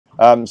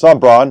So I'm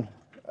Brian,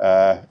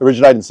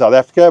 originated in South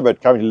Africa, but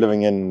currently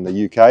living in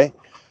the UK.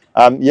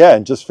 Yeah,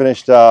 and just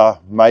finished our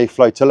May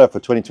flotilla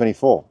for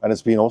 2024, and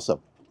it's been awesome.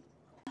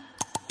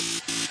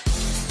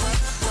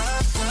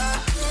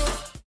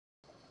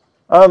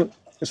 So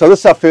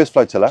this is our first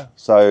flotilla,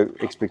 so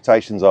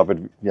expectations of it,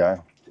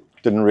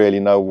 didn't really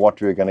know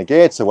what we were going to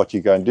get. So what you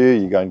go and do,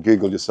 you go and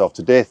Google yourself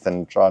to death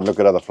and try and look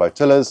at other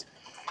flotillas.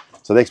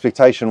 So the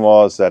expectation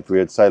was that we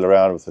would sail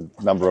around with a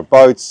number of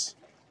boats,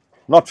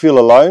 not feel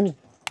alone,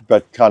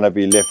 but kind of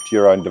be left to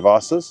your own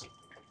devices,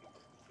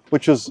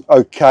 which was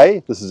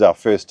okay. This is our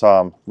first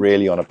time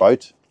really on a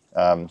boat.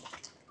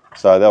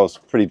 So that was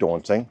pretty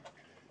daunting.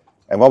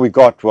 And what we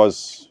got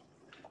was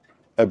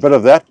a bit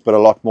of that, but a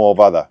lot more of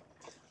other.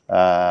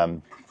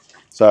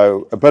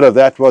 So a bit of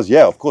that was,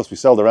 yeah, of course, we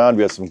sailed around.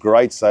 We had some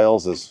great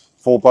sails. There's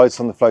 4 boats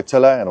on the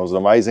flotilla, and it was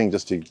amazing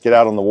just to get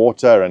out on the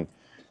water and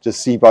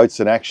just see boats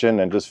in action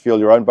and just feel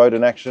your own boat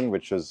in action,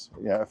 which was,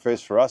 a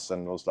first for us,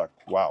 and it was like,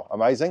 wow,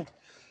 amazing.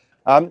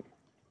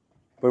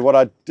 But what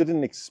I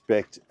didn't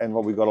expect, and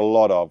what we got a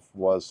lot of,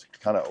 was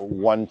kind of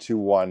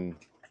one-to-one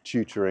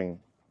tutoring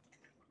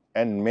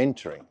and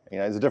mentoring.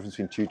 There's a difference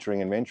between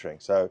tutoring and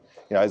mentoring. So,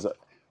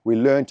 we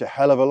learned a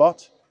hell of a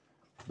lot.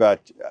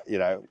 But,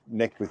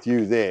 Nick, with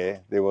you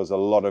there was a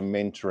lot of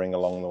mentoring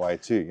along the way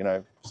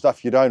too.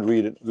 Stuff you don't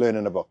learn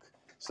in a book,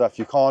 stuff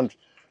you can't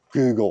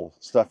Google,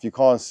 stuff you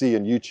can't see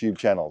on YouTube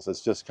channels.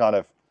 It's just kind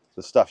of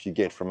the stuff you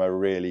get from a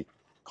really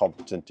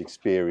competent,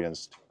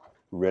 experienced,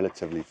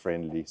 relatively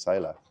friendly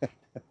sailor.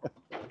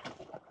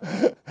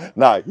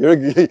 No, you're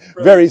a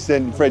very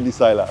friendly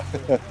sailor.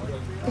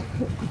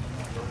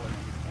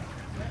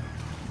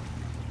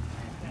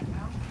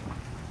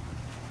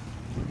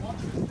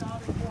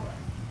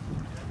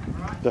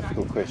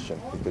 Difficult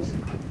question, because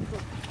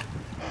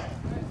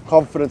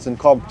confidence and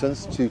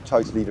competence, 2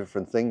 totally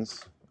different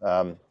things.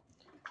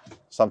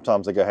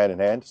 Sometimes they go hand in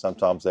hand,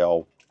 sometimes they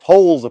are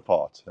poles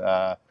apart.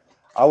 I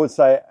would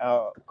say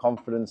our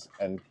confidence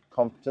and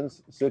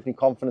competence, certainly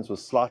confidence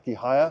was slightly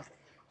higher,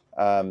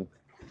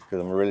 because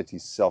I'm a relatively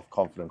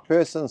self-confident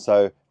person,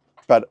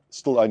 but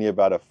still only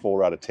about a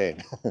 4 out of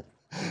 10.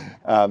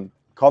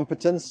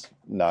 Competence,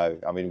 no.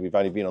 I mean, we've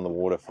only been on the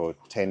water for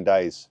 10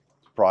 days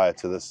prior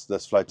to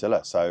this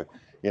flotilla, so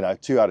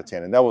 2 out of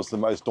 10. And that was the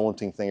most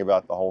daunting thing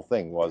about the whole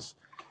thing was,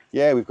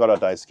 yeah, we've got our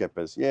day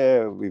skippers,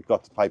 yeah, we've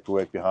got the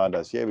paperwork behind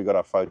us, yeah, we've got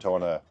our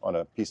photo on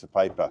a piece of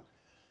paper.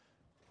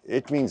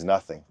 It means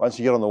nothing. Once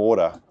you get on the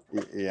water,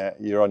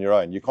 you're on your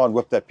own. You can't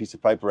whip that piece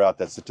of paper out,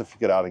 that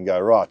certificate out, and go,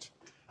 right,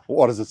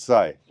 what does it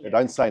say? It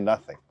don't say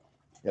nothing.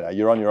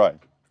 You're on your own.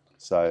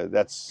 So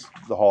that's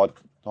the hard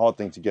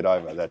thing to get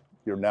over, that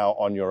you're now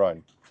on your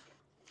own.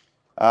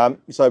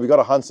 So we got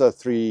a Hansa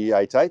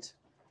 388.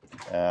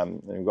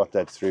 And we got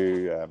that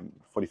through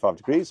 45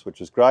 degrees,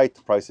 which was great.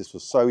 The process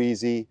was so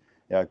easy.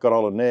 Got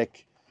hold of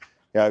Nick.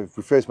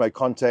 We first made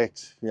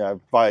contact,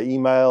 via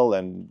email,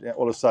 and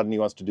all of a sudden he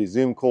wants to do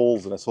Zoom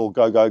calls, and it's all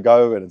go, go,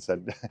 go, and it's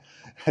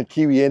a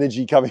Kiwi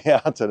energy coming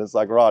out, and it's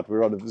like, right,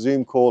 we're on a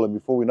Zoom call, and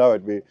before we know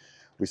it,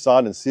 we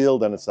signed and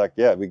sealed, and it's like,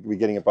 yeah, we're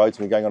getting a boat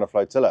and we're going on a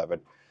flotilla. But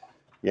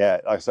yeah,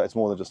 like I say, it's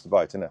more than just the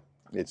boat, isn't it?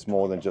 It's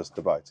more than just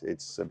the boat.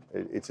 It's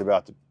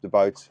about the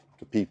boat,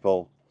 the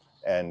people,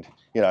 and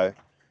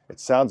it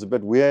sounds a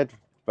bit weird,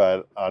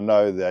 but I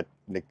know that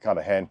Nick kind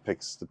of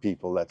handpicks the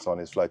people that's on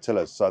his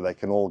flotillas so they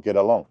can all get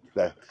along.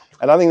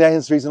 And I think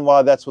that's the reason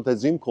why that's what that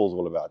Zoom call is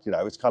all about.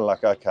 It's kind of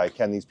like, okay,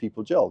 can these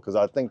people gel? Because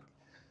I think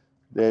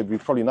there'd be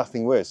probably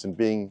nothing worse than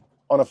being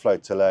on a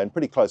flotilla in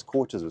pretty close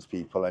quarters with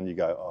people, and you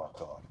go, oh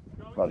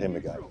God, not him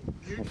again.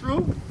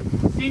 Neutral,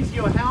 into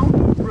your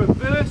helm,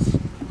 reverse,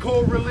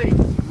 core release,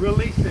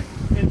 releasing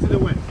into the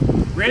wind.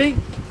 Ready?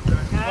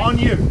 Okay. On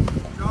you.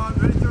 John,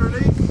 ready to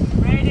release?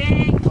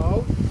 Ready.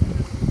 Hold.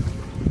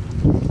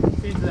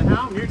 Into the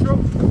helm, neutral.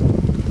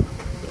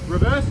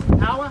 Reverse,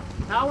 power,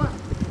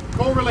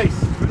 core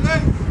release.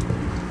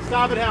 Release.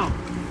 Starboard helm.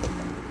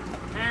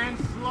 And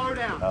slow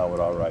down. How would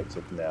I rate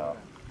it now?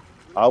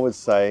 I would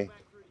say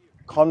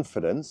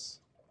confidence,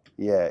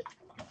 yeah,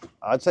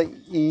 I'd say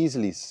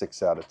easily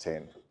 6 out of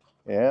 10,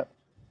 yeah.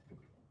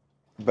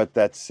 But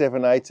that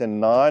 7, 8, and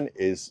 9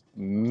 is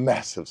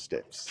massive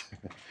steps.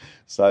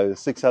 So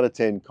 6 out of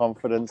 10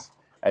 confidence.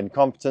 And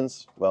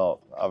competence, well,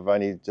 I've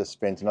only just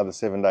spent another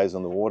 7 days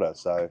on the water,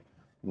 so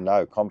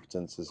no,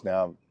 competence is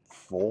now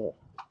 4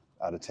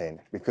 out of 10,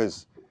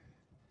 because,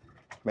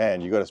 man,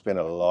 you've got to spend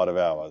a lot of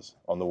hours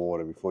on the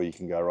water before you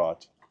can go,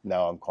 right,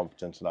 now I'm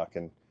competent and I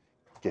can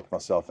get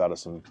myself out of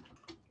some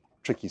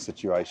tricky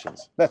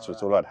situations. That's what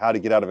it's all about, how to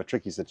get out of a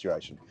tricky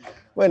situation.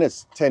 When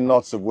it's 10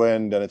 knots of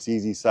wind and it's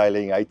easy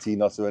sailing, 18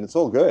 knots of wind, it's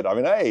all good. I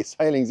mean, hey,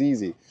 sailing's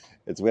easy.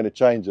 It's when it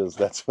changes,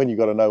 that's when you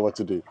got to know what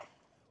to do.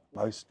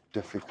 Most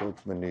difficult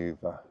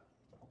maneuver.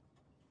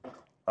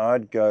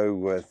 I'd go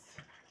with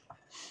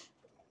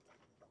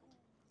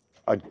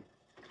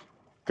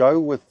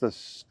the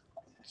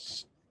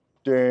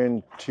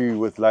stern 2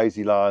 with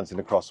lazy lines in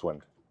a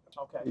crosswind.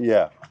 Okay.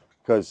 Yeah,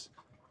 because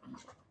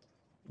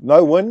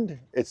no wind,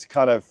 it's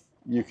kind of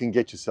you can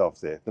get yourself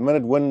there. The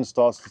minute wind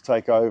starts to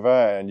take over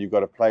and you've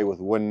got to play with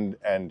wind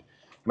and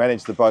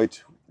manage the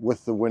boat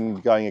with the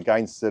wind going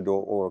against it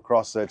or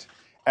across it,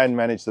 and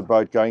manage the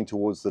boat going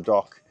towards the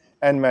dock,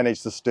 and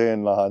manage the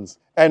stern lines,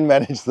 and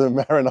manage the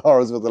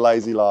marinaras with the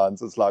lazy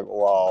lines, it's like,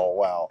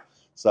 wow.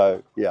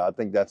 So yeah, I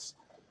think that's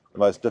the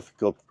most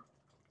difficult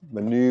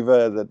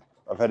maneuver that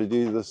I've had to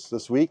do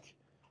this week,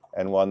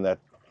 and one that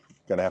I'm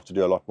going to have to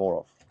do a lot more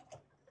of.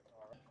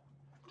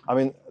 I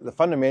mean, the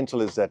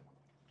fundamental is that,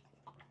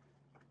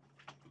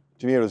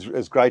 to me, it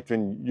was great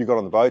when you got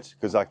on the boat,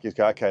 because like you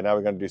go, okay, now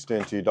we're going to do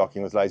stern to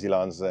docking with lazy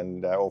lines,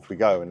 and off we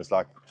go. And it's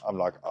like, I'm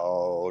like,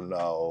 oh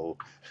no.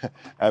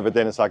 But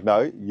then it's like,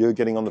 no, you're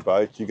getting on the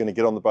boat. You're going to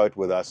get on the boat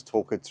with us,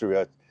 talk it through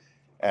it.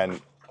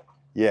 And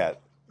yeah,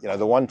 you know,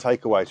 the one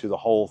takeaway to the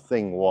whole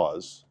thing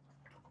was,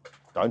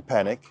 don't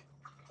panic.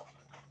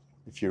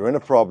 If you're in a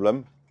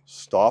problem,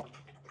 stop,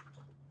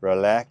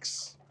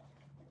 relax,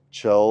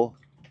 chill,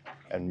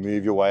 and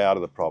move your way out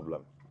of the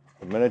problem.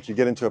 The minute you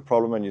get into a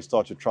problem and you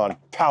start to try and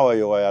power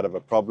your way out of a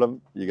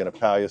problem, you're going to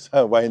power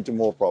your way into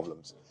more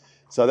problems.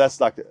 So that's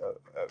like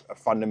a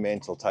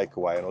fundamental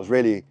takeaway. And it was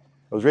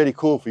really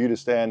cool for you to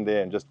stand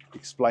there and just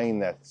explain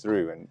that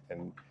through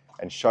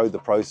and show the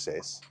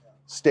process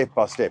step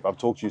by step. I've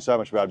talked to you so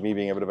much about me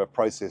being a bit of a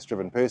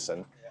process-driven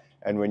person.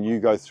 And when you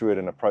go through it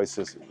in a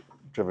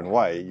process-driven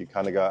way, you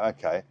kind of go,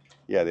 okay,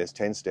 yeah, there's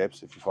 10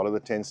 steps. If you follow the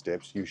 10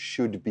 steps, you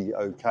should be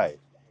okay.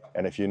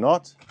 And if you're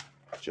not,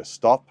 just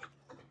stop.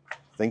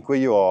 Think where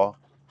you are,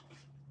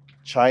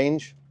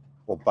 change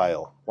or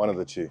bail, one of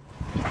the two.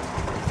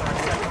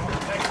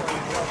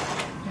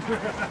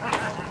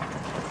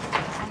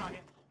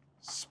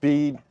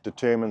 Speed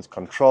determines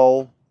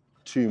control.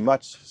 Too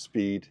much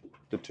speed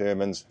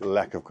determines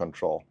lack of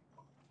control.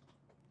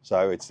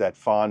 So it's that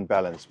fine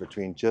balance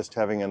between just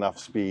having enough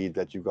speed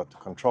that you've got the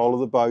control of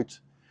the boat,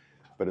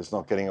 but it's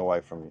not getting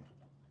away from you.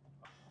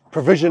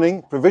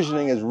 Provisioning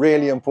is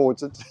really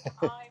important.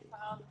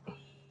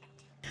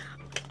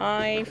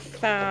 I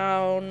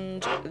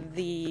found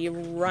the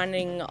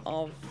running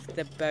of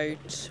the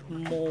boat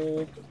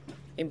more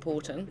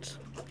important.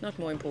 Not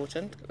more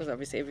important, because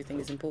obviously everything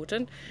is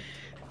important,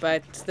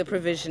 but the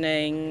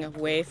provisioning,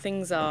 where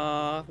things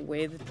are,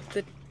 where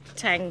the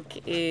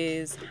tank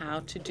is,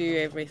 how to do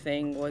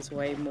everything was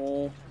way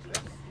more.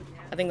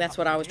 I think that's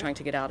what I was trying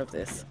to get out of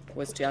this,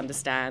 was to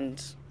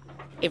understand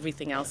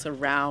everything else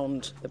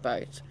around the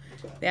boat.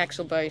 The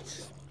actual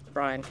boat,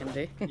 Brian can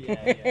do.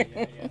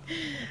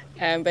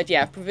 But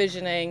yeah,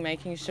 provisioning,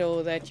 making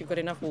sure that you've got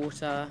enough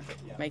water,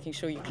 making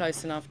sure you're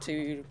close enough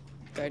to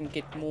go and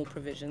get more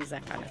provisions,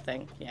 that kind of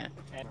thing.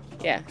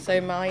 Yeah, so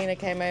Marina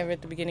came over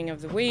at the beginning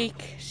of the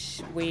week.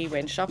 We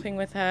went shopping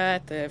with her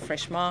at the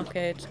fresh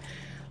market.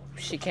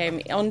 She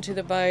came onto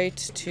the boat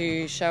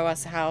to show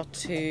us how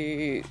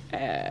to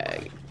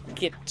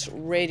get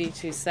ready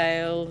to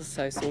sail,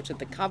 so sorted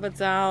the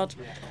cupboards out,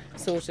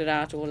 sorted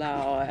out all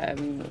our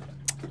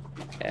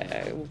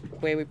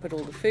where we put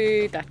all the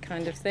food, that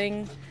kind of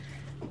thing.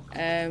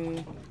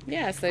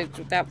 Yeah, so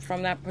that,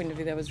 from that point of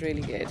view, that was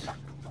really good.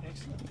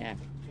 Excellent. Yeah.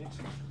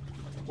 Excellent.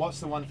 What's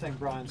the one thing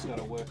Brian's got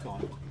to work on?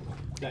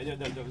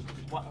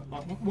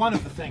 One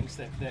of the things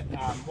that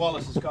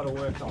Wallace has got to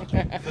work on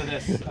for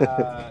this, you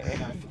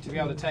know, to be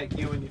able to take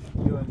you and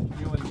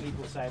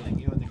people sailing,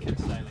 you and the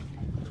kids sailing.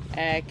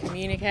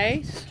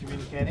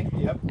 Communicating,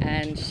 yep,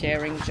 and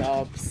sharing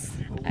jobs,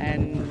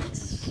 and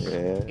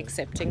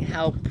accepting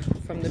help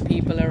from the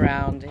people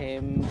around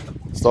him.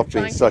 Stop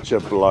being such a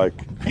bloke.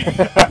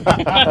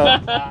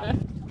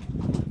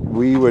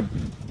 We'd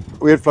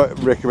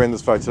recommend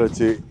this flotilla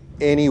to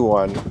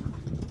anyone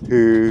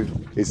who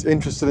is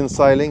interested in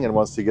sailing and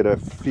wants to get a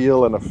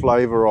feel and a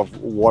flavour of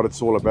what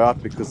it's all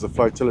about, because the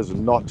flotillas are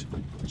not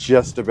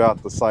just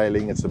about the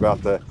sailing, it's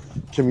about the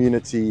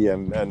community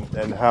and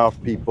how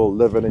people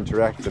live and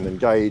interact and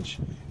engage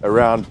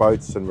around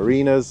boats and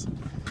marinas.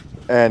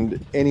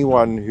 And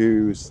anyone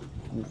who's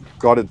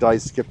got a day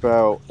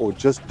skipper or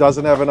just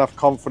doesn't have enough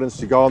confidence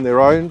to go on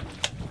their own,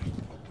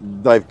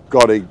 they've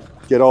got to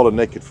get hold of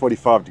Nick at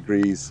 45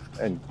 degrees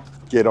and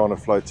get on a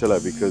flotilla,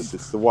 because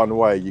it's the one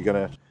way you're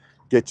going to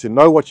get to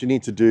know what you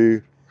need to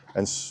do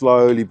and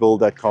slowly build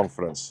that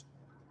confidence.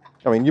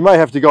 I mean, you may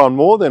have to go on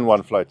more than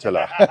one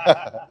flotilla.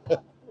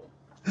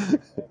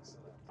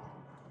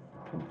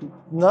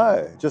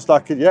 No, just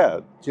like,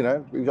 yeah, you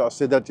know, I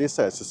said that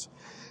yesterday. It's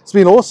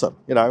been awesome,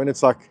 you know, and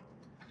it's like,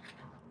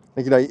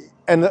 you know,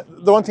 and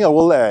the one thing I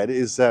will add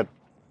is that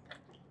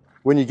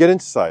when you get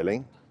into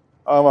sailing,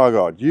 oh my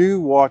God, you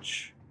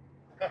watch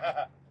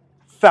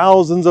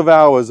thousands of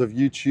hours of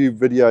YouTube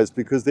videos,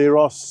 because there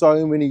are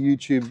so many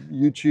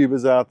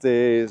YouTubers out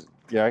there, you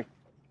know,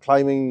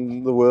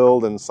 claiming the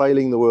world and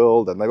sailing the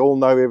world, and they all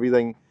know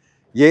everything.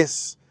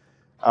 Yes,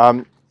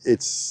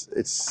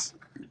 it's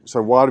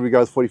so why do we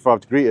go with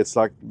 45 degree? It's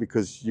like,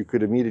 because you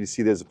could immediately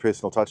see there's a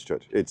personal touch to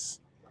it.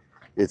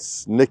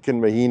 It's Nick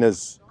and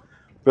Mahina's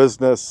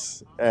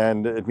business,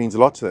 and it means a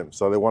lot to them.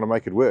 So they want to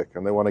make it work,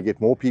 and they want to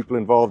get more people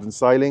involved in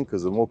sailing,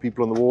 because the more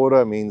people on the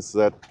water means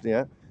that, you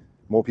know,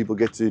 more people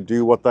get to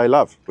do what they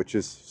love, which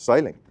is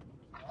sailing.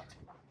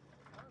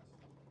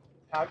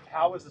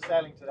 How was the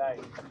sailing today?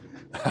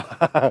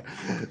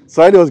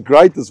 Sailing was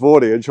great this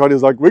morning, and Shiny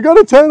was like, "We're going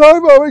to turn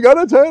over. We're going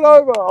to turn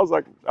over." I was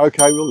like,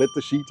 "Okay, we'll let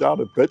the sheet down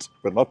a bit,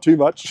 but not too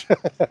much." I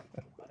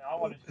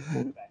wanted to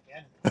put it back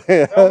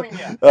in. Filming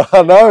you.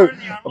 I know.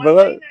 I'm But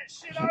like, that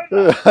shit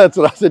over. that's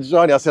what I said to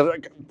Shiny. I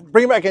said,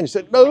 "Bring it back in." She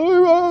said, "No,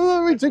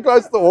 we're too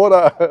close to the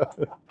water."